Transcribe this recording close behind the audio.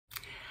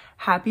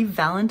Happy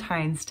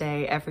Valentine's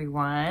Day,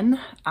 everyone.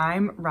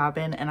 I'm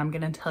Robin, and I'm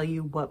gonna tell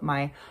you what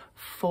my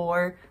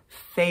 4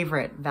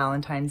 favorite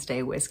Valentine's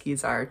Day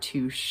whiskeys are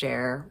to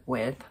share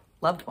with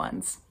loved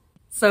ones.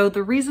 So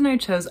the reason I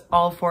chose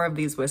all 4 of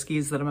these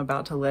whiskeys that I'm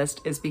about to list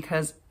is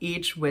because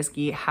each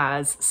whiskey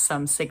has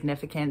some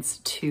significance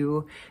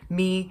to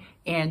me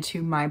and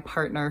to my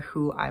partner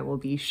who I will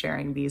be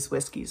sharing these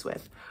whiskeys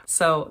with.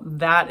 So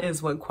that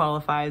is what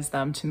qualifies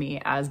them to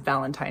me as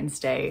Valentine's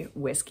Day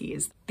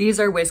whiskeys. These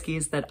are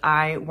whiskeys that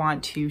I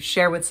want to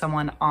share with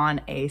someone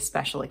on a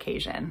special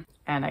occasion.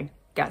 And I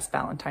guess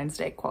Valentine's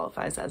Day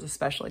qualifies as a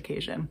special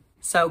occasion.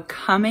 So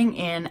coming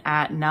in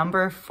at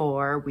number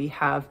 4, we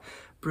have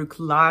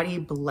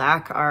Bruichladdich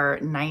Black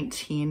Art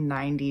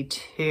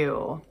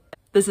 1992.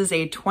 This is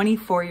a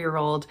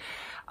 24-year-old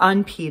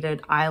unpeated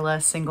Islay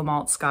single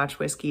malt Scotch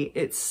whiskey.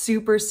 It's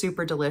super,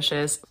 super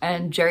delicious.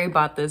 And Jerry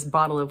bought this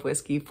bottle of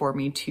whiskey for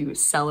me to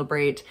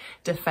celebrate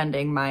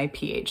defending my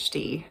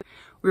PhD.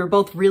 We were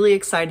both really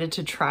excited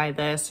to try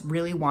this,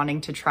 really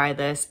wanting to try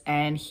this,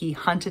 and he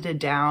hunted it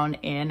down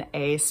in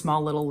a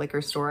small little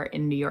liquor store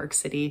in New York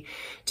City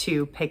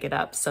to pick it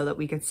up so that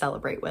we could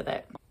celebrate with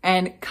it.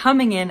 And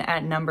coming in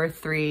at number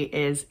 3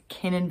 is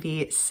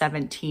Kinninvie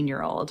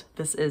 17-year-old.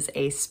 This is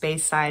a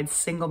Speyside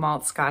single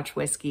malt Scotch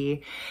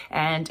whiskey,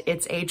 and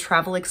it's a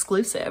travel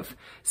exclusive.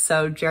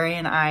 So Jerry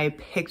and I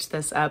picked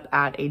this up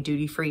at a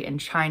duty-free in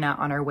China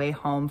on our way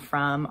home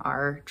from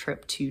our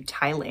trip to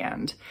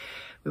Thailand.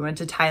 We went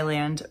to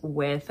Thailand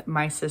with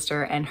my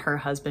sister and her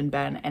husband,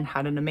 Ben, and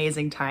had an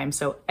amazing time.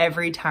 So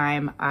every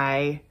time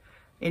I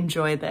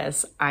enjoy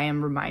this, I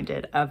am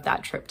reminded of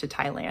that trip to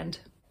Thailand.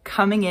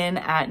 Coming in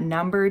at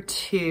number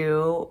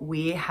 2,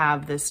 we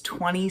have this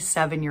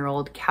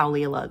 27-year-old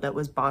Caolila that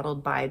was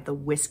bottled by the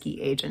Whiskey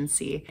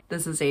Agency.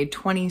 This is a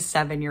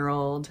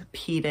 27-year-old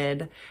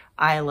peated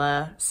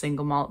Islay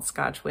single malt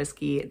Scotch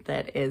whiskey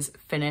that is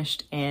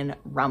finished in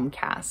rum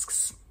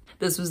casks.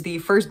 This was the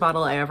first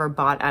bottle I ever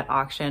bought at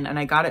auction, and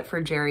I got it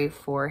for Jerry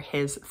for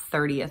his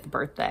 30th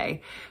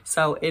birthday.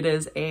 So it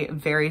is a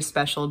very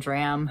special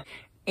dram.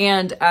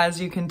 And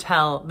as you can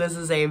tell, this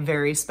is a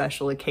very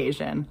special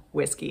occasion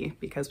whiskey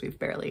because we've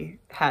barely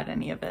had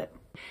any of it.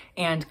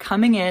 And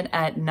coming in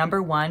at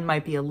number 1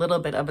 might be a little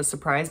bit of a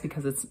surprise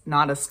because it's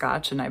not a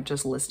Scotch and I've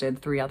just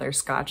listed 3 other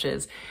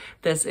Scotches.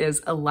 This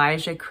is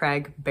Elijah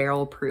Craig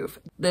Barrel Proof.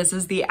 This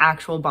is the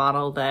actual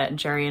bottle that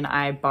Jerry and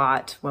I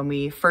bought when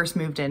we first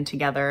moved in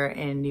together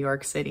in New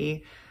York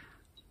City.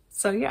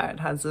 So yeah, it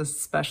has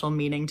this special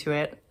meaning to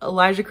it.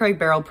 Elijah Craig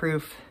Barrel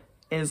Proof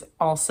is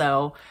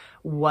also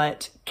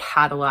what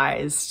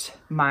catalyzed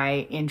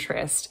my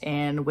interest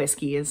in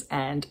whiskeys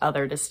and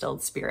other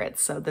distilled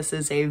spirits. So this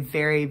is a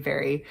very,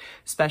 very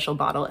special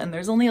bottle, and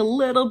there's only a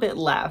little bit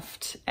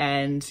left.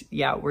 And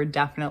yeah, we're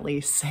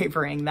definitely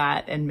savoring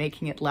that and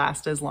making it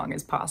last as long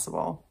as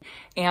possible.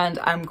 And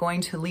I'm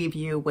going to leave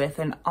you with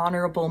an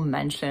honorable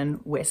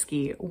mention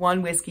whiskey,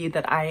 one whiskey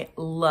that I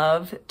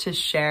love to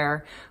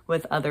share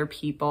with other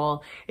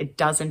people. It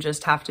doesn't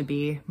just have to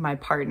be my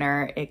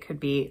partner. It could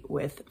be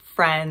with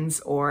friends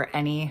or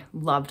any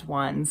loved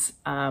ones,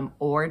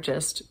 or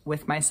just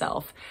with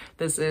myself.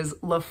 This is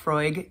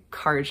Laphroaig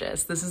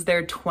Cargis. This is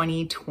their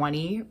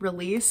 2020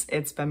 release.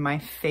 It's been my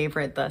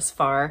favorite thus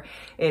far.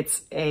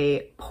 It's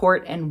a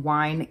port and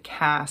wine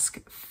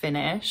cask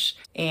finish,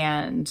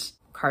 and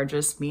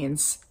Cargis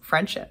means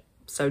friendship.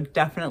 So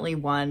definitely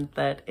one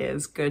that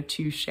is good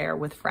to share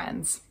with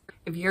friends.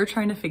 If you're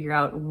trying to figure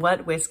out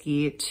what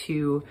whiskey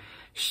to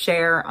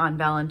share on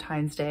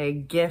Valentine's Day,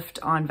 gift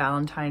on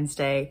Valentine's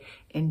Day,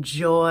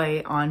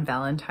 enjoy on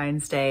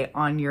Valentine's Day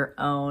on your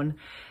own,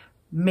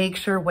 make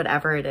sure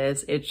whatever it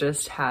is, it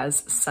just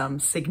has some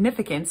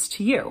significance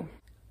to you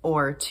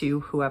or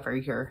to whoever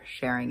you're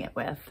sharing it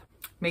with.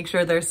 Make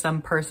sure there's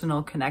some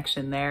personal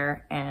connection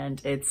there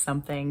and it's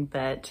something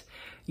that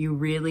you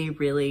really,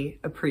 really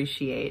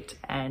appreciate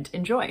and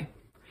enjoy.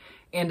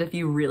 And if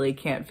you really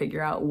can't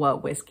figure out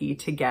what whiskey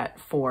to get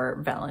for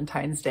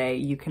Valentine's Day,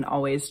 you can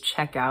always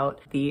check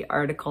out the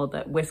article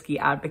that Whiskey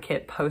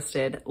Advocate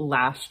posted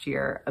last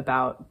year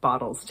about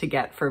bottles to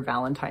get for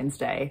Valentine's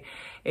Day.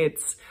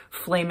 It's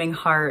Flaming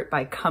Heart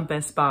by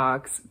Compass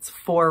Box. It's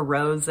 4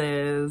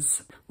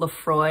 Roses.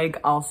 Laphroaig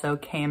also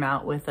came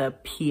out with a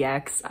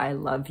PX I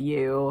Love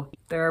You.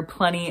 There are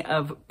plenty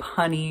of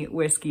punny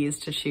whiskeys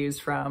to choose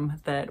from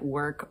that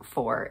work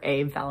for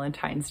a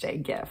Valentine's Day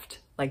gift.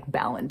 Like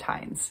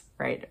Valentine's,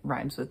 right?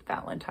 Rhymes with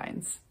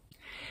Valentine's.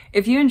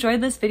 If you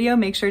enjoyed this video,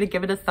 make sure to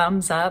give it a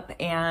thumbs up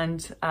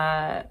and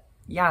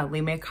yeah,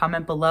 leave me a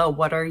comment below.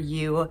 What are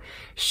you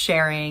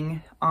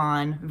sharing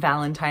on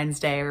Valentine's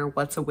Day, or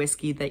what's a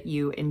whiskey that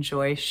you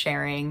enjoy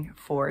sharing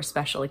for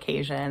special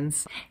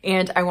occasions?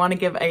 And I want to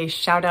give a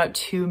shout out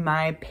to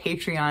my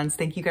Patreons.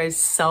 Thank you guys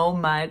so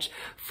much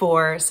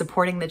for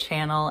supporting the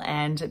channel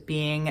and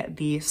being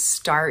the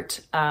start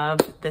of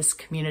this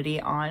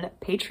community on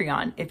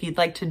Patreon. If you'd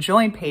like to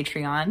join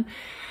Patreon,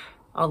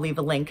 I'll leave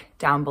a link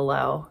down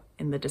below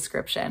in the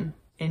description.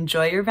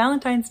 Enjoy your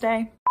Valentine's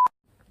Day.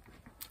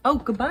 Oh,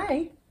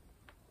 goodbye.